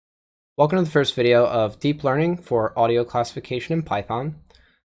Welcome to the first video of Deep Learning for Audio Classification in Python.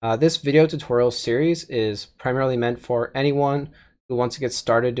 This video tutorial series is primarily meant for anyone who wants to get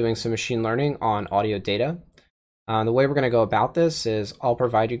started doing some machine learning on audio data. The way we're going to go about this is I'll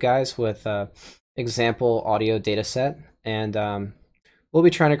provide you guys with an example audio data set, and we'll be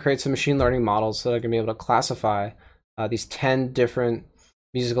trying to create some machine learning models that are going to be able to classify these 10 different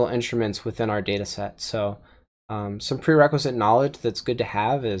musical instruments within our data set. So some prerequisite knowledge that's good to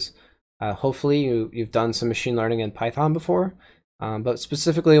have is hopefully you've done some machine learning in Python before, but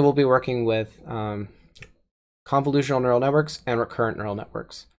specifically we'll be working with convolutional neural networks and recurrent neural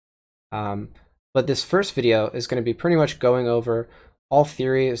networks. But this first video is going to be pretty much going over all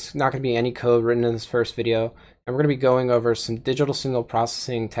theory. It's not going to be any code written in this first video, and we're going to be going over some digital signal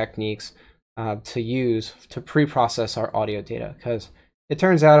processing techniques to use to pre-process our audio data, because it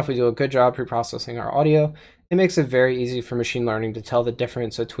turns out if we do a good job pre-processing our audio, it makes it very easy for machine learning to tell the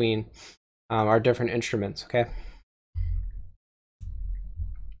difference between our different instruments, okay?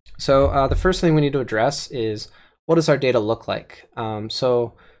 So the first thing we need to address is, what does our data look like?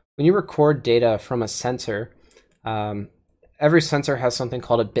 So when you record data from a sensor, every sensor has something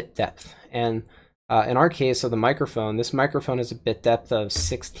called a bit depth. And in our case of the microphone, this microphone has a bit depth of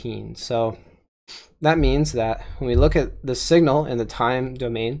 16. So that means that when we look at the signal in the time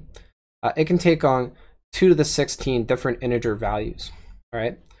domain, it can take on 2 to the 16 different integer values, all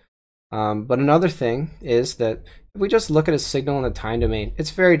right? But another thing is that if we just look at a signal in the time domain,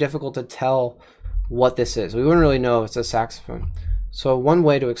 it's very difficult to tell what this is. We wouldn't really know if it's a saxophone. So one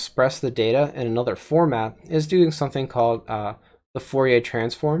way to express the data in another format is doing something called the Fourier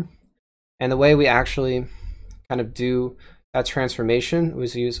transform. And the way we actually kind of do that transformation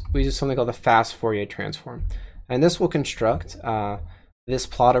was we use something called the fast Fourier transform. And this will construct this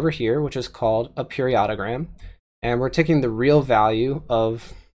plot over here, which is called a periodogram. And we're taking the real value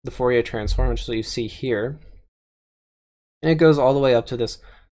of the Fourier transform, which is what you see here. And it goes all the way up to this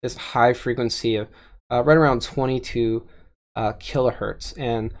high frequency of right around 22 kilohertz.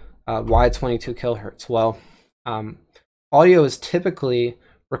 And why 22 kilohertz? Well, audio is typically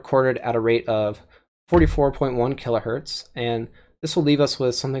recorded at a rate of 44.1 kilohertz, and this will leave us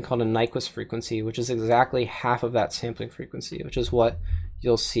with something called a Nyquist frequency, which is exactly half of that sampling frequency, which is what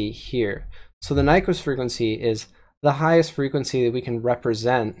you'll see here. So the Nyquist frequency is the highest frequency that we can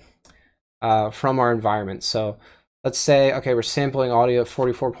represent from our environment. So let's say, okay, we're sampling audio at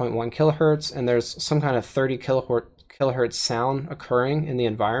 44.1 kilohertz, and there's some kind of 30 kilohertz sound occurring in the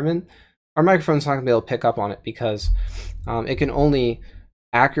environment. Our microphone's not going to be able to pick up on it because it can only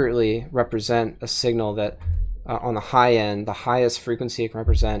accurately represent a signal that on the high end, the highest frequency it can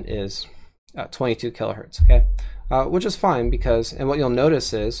represent is 22 kilohertz, okay? Which is fine because, and what you'll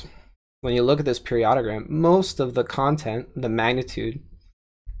notice is, when you look at this periodogram, most of the content, the magnitude,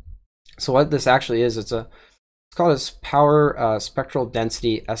 so what this actually is, it's called a power spectral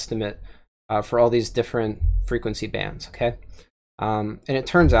density estimate for all these different frequency bands, okay? And it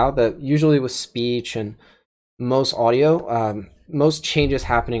turns out that usually with speech and most audio, most changes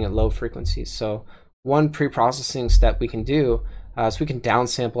happening at low frequencies. So one pre-processing step we can do is we can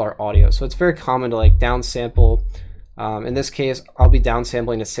downsample our audio. So it's very common to like downsample. In this case, I'll be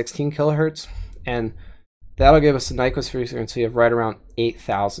downsampling to 16 kilohertz, and that'll give us a Nyquist frequency of right around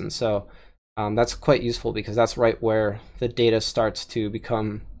 8,000. So that's quite useful because that's right where the data starts to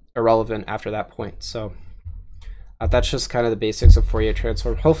become irrelevant after that point. So that's just kind of the basics of Fourier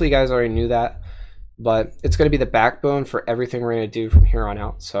transform. Hopefully you guys already knew that, but it's going to be the backbone for everything we're going to do from here on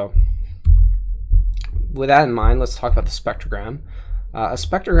out. So with that in mind, let's talk about the spectrogram. A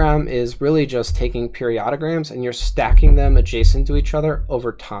spectrogram is really just taking periodograms and you're stacking them adjacent to each other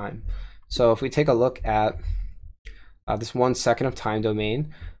over time. So if we take a look at this 1 second of time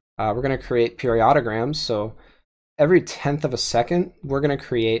domain, we're going to create periodograms. So every 10th of a second, we're going to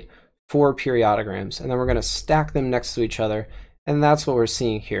create 4 periodograms, and then we're going to stack them next to each other. And that's what we're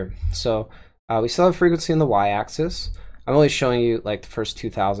seeing here. So we still have frequency on the y-axis. I'm only showing you like the first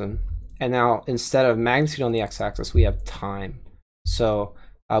 2,000. And now instead of magnitude on the x-axis, we have time. So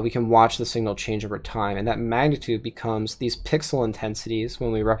we can watch the signal change over time. And that magnitude becomes these pixel intensities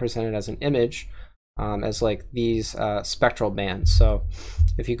when we represent it as an image, as like these spectral bands. So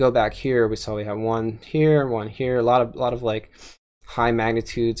if you go back here, we saw we have one here, a lot of like high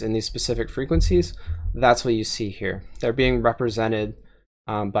magnitudes in these specific frequencies. That's what you see here. They're being represented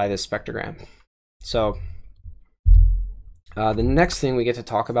by this spectrogram. So the next thing we get to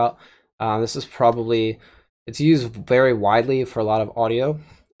talk about, this is probably, it's used very widely for a lot of audio.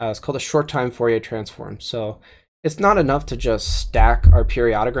 It's called a short time Fourier transform. So it's not enough to just stack our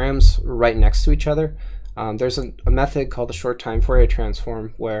periodograms right next to each other. There's a method called the short time Fourier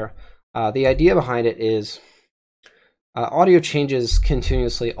transform where The idea behind it is audio changes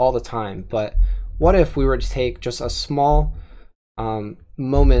continuously all the time, but what if we were to take just a small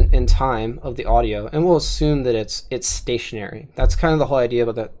moment in time of the audio, and we'll assume that it's stationary. That's kind of the whole idea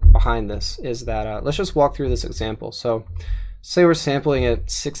behind this, is that let's just walk through this example. So say we're sampling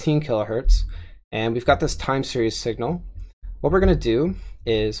at 16 kilohertz, and we've got this time series signal. What we're going to do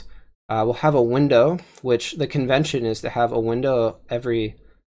is we'll have a window, which the convention is to have a window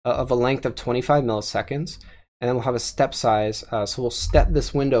of a length of 25 milliseconds, and then we'll have a step size. So we'll step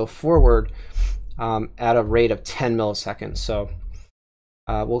this window forward at a rate of 10 milliseconds. So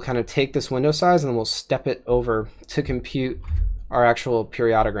we'll kind of take this window size and then we'll step it over to compute our actual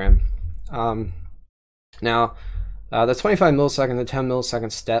periodogram. Now, the 25 millisecond to 10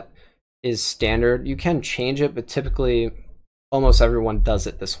 millisecond step is standard. You can change it, but typically almost everyone does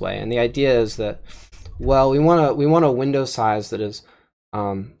it this way. And the idea is that, well, we want a window size that is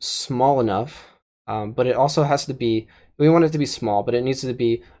small enough, but it also has to be, we want it to be small, but it needs to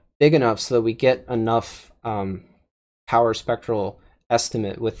be big enough so that we get enough power spectral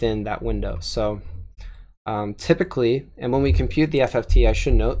estimate within that window. So typically, and when we compute the FFT, I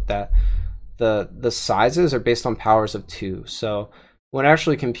should note that the sizes are based on powers of 2. So when it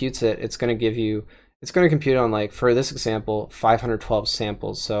actually computes it, it's going to compute on, like, for this example, 512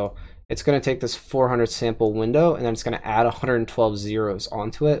 samples. So it's going to take this 400 sample window, and then it's going to add 112 zeros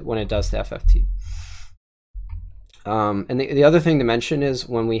onto it when it does the FFT. And the other thing to mention is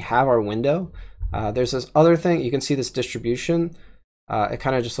when we have our window, there's this other thing. You can see this distribution. It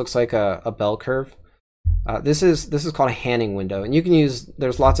kind of just looks like a bell curve. This is called a Hanning window, and you can use,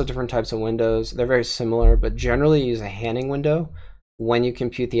 there's lots of different types of windows. They're very similar, but generally use a Hanning window when you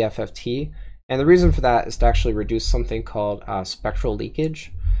compute the FFT. And the reason for that is to actually reduce something called spectral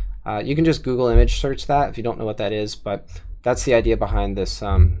leakage. You can just Google image search that if you don't know what that is, but that's the idea behind this,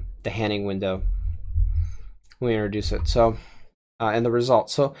 the Hanning window, when we introduce it. So, and the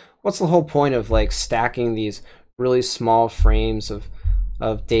result. So what's the whole point of, like, stacking these really small frames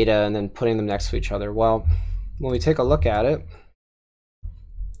of data and then putting them next to each other? Well, when we take a look at it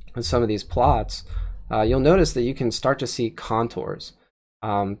in some of these plots, you'll notice that you can start to see contours.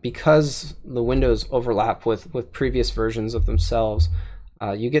 Because the windows overlap with previous versions of themselves,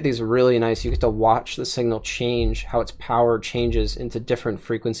 you get these really nice, you get to watch the signal change, how its power changes into different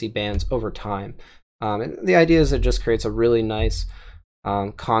frequency bands over time. And the idea is it just creates a really nice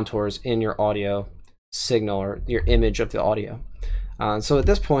contours in your audio signal, or your image of the audio. So at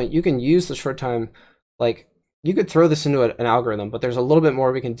this point, you can use the short time, like, you could throw this into an algorithm, but there's a little bit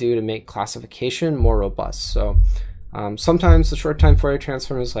more we can do to make classification more robust. So sometimes the short time Fourier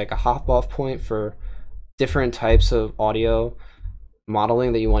transform is like a hop-off point for different types of audio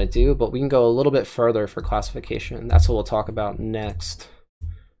modeling that you want to do, but we can go a little bit further for classification. That's what we'll talk about next.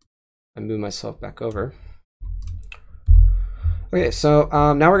 I move myself back over. Okay, so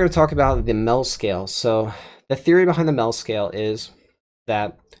now we're going to talk about the Mel scale. So the theory behind the Mel scale is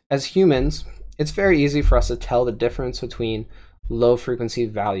that as humans, it's very easy for us to tell the difference between low frequency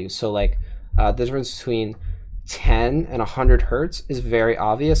values. So, like, the difference between 10 and 100 hertz is very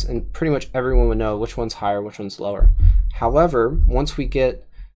obvious, and pretty much everyone would know which one's higher, which one's lower. However, once we get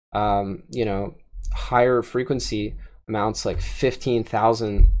you know, higher frequency amounts, like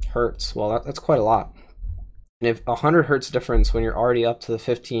 15,000 hertz, well, that's quite a lot. And if 100 hertz difference, when you're already up to the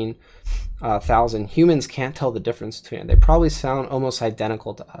 15,000, humans can't tell the difference between it. They probably sound almost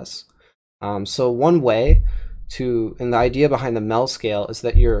identical to us. So one way to, and the idea behind the Mel scale is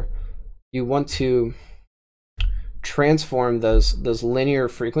that you want to transform those linear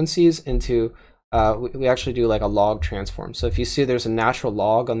frequencies into, we actually do like a log transform. So if you see there's a natural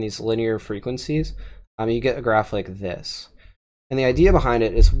log on these linear frequencies, you get a graph like this. And the idea behind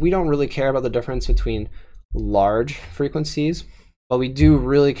it is we don't really care about the difference between large frequencies, but we do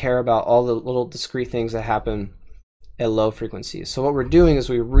really care about all the little discrete things that happen at low frequencies. So what we're doing is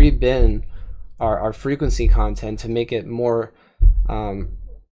we rebin our frequency content to make it more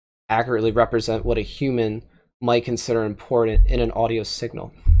accurately represent what a human might consider important in an audio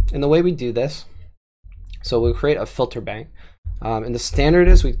signal. And the way we do this, so we create a filter bank, and the standard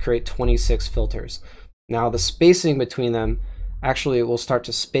is we create 26 filters. Now the spacing between them actually will start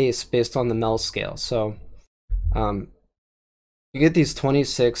to space based on the Mel scale. So you get these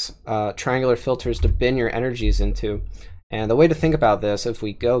 26 triangular filters to bin your energies into. And the way to think about this, if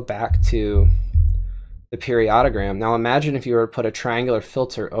we go back to the periodogram, now imagine if you were to put a triangular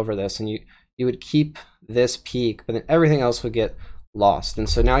filter over this, and you would keep this peak, but then everything else would get lost. And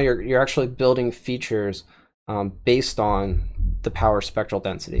so now you're actually building features based on the power spectral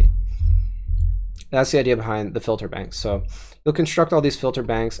density. That's the idea behind the filter banks. So you'll construct all these filter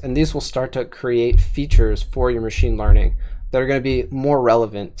banks, and these will start to create features for your machine learning that are going to be more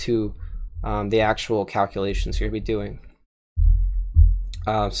relevant to the actual calculations you're going to be doing.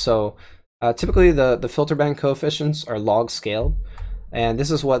 Typically the filter bank coefficients are log scaled, and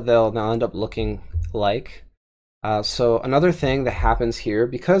this is what they'll now end up looking like. So another thing that happens here,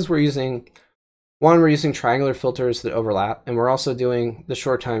 because we're using triangular filters that overlap, and we're also doing the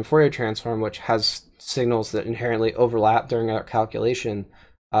short time Fourier transform, which has signals that inherently overlap during our calculation.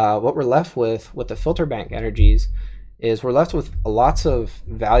 What we're left with the filter bank energies is we're left with lots of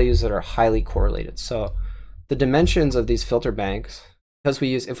values that are highly correlated. So the dimensions of these filter banks, because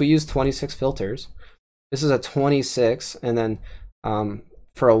if we use 26 filters, this is a 26, and then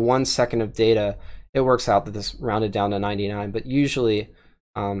for a 1 second of data, it works out that this rounded down to 99, but usually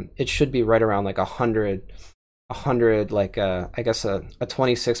it should be right around like 100, like I guess a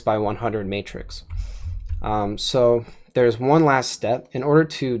 26 by 100 matrix. So there's one last step. In order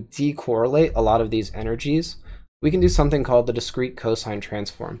to decorrelate a lot of these energies, we can do something called the discrete cosine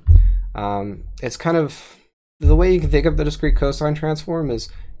transform. It's kind of, the way you can think of the discrete cosine transform is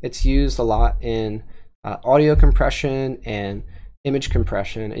it's used a lot in audio compression and image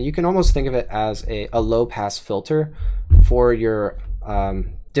compression, and you can almost think of it as a low pass filter for your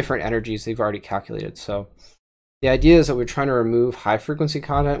different energies that you've already calculated. So the idea is that we're trying to remove high frequency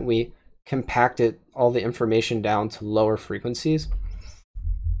content. We compacted all the information down to lower frequencies,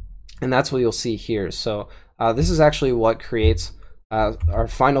 and that's what you'll see here. So this is actually what creates our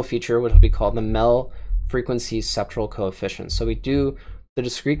final feature, which will be called the Mel frequency septural coefficient. So we do the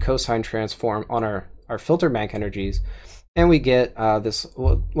discrete cosine transform on our filter bank energies, and we get this,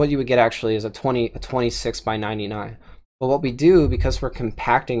 what you would get actually is a 26 by 99. But what we do, because we're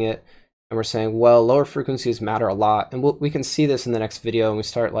compacting it and we're saying, well, lower frequencies matter a lot, and we can see this in the next video, and we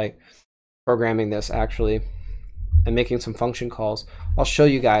start like programming this actually and making some function calls. I'll show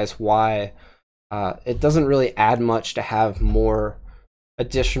you guys why it doesn't really add much to have more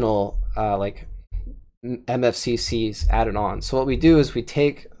additional like MFCCs added on. So what we do is we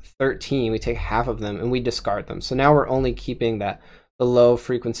take 13, we take half of them and we discard them. So now we're only keeping the low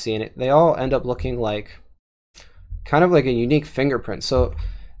frequency, and they all end up looking like kind of like a unique fingerprint. So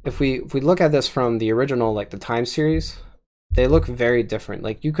if we look at this from the original, like the time series, they look very different.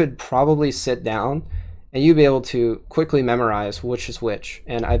 Like you could probably sit down and you'd be able to quickly memorize which is which,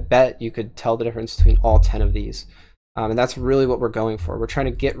 and I bet you could tell the difference between all 10 of these. And that's really what we're going for. We're trying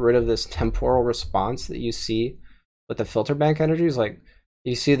to get rid of this temporal response that you see with the filter bank energies. Like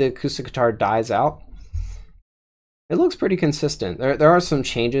you see the acoustic guitar dies out. It looks pretty consistent. There are some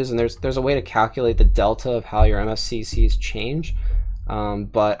changes, and there's a way to calculate the delta of how your MFCCs change,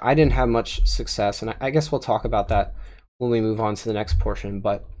 but I didn't have much success, and I guess we'll talk about that when we move on to the next portion.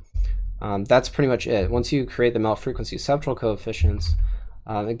 But that's pretty much it. Once you create the Mel frequency septural coefficients,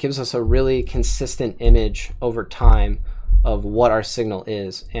 it gives us a really consistent image over time of what our signal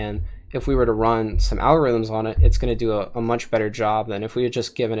is, and if we were to run some algorithms on it, it's going to do a much better job than if we had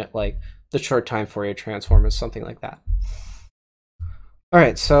just given it like the short time Fourier transform or something like that. All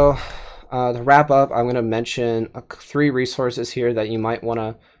right, so to wrap up, I'm going to mention 3 resources here that you might want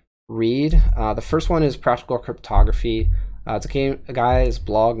to read. The first one is Practical Cryptography. It's a guy's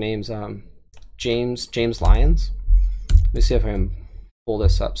blog named James Lyons. Let me see if I can pull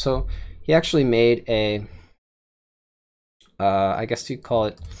this up. So he actually made a, I guess you'd call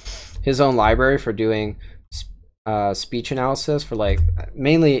it his own library for doing speech analysis for, like,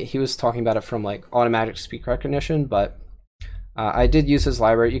 mainly he was talking about it from like automatic speech recognition, but I did use his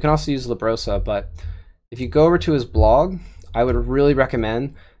library. You can also use Librosa, but if you go over to his blog, I would really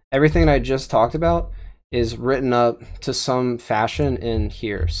recommend everything I just talked about is written up to some fashion in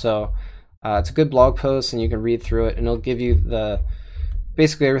here. So it's a good blog post, and you can read through it, and it'll give you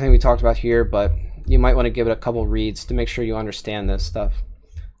basically everything we talked about here, but you might want to give it a couple reads to make sure you understand this stuff.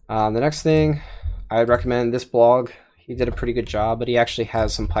 The next thing, I would recommend this blog. He did a pretty good job, but he actually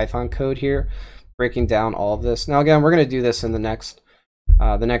has some Python code here breaking down all of this. Now again, we're going to do this in the next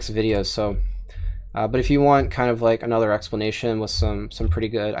video. So, but if you want kind of like another explanation with some pretty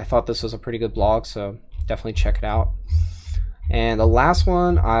good, I thought this was a pretty good blog, so definitely check it out. And the last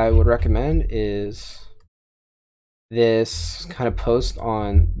one I would recommend is this kind of post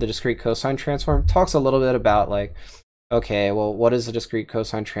on the discrete cosine transform. Talks a little bit about like, okay, well, what is a discrete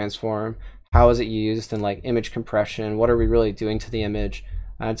cosine transform? How is it used in like image compression? What are we really doing to the image?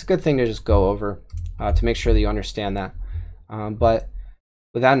 It's a good thing to just go over to make sure that you understand that. But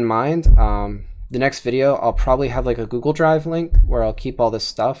with that in mind, the next video, I'll probably have like a Google Drive link where I'll keep all this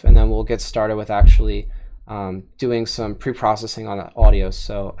stuff, and then we'll get started with actually doing some pre-processing on the audio.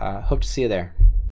 So hope to see you there.